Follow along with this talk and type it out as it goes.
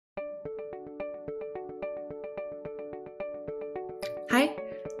Hi,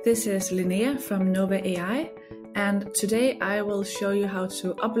 this is Linnea from Nova AI, and today I will show you how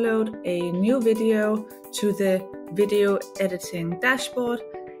to upload a new video to the video editing dashboard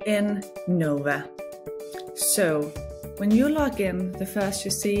in Nova. So, when you log in, the first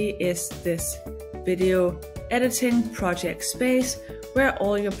you see is this video editing project space where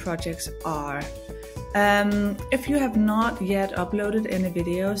all your projects are. If you have not yet uploaded any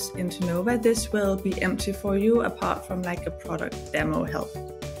videos into Nova, this will be empty for you apart from like a product demo help.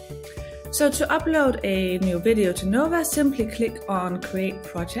 So to upload a new video to Nova, simply click on Create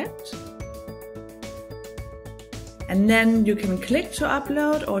Project. And then you can click to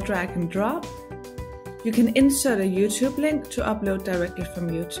upload or drag and drop. You can insert a YouTube link to upload directly from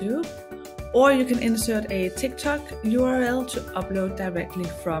YouTube, or you can insert a TikTok URL to upload directly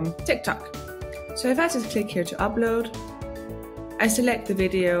from TikTok. So if I just click here to upload, I select the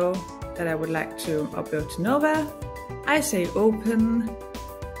video that I would like to upload to Nova, I say open,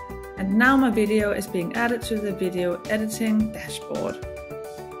 and now my video is being added to the video editing dashboard.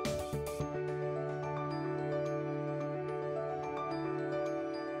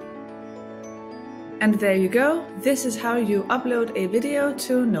 And there you go, this is how you upload a video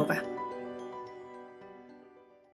to Nova.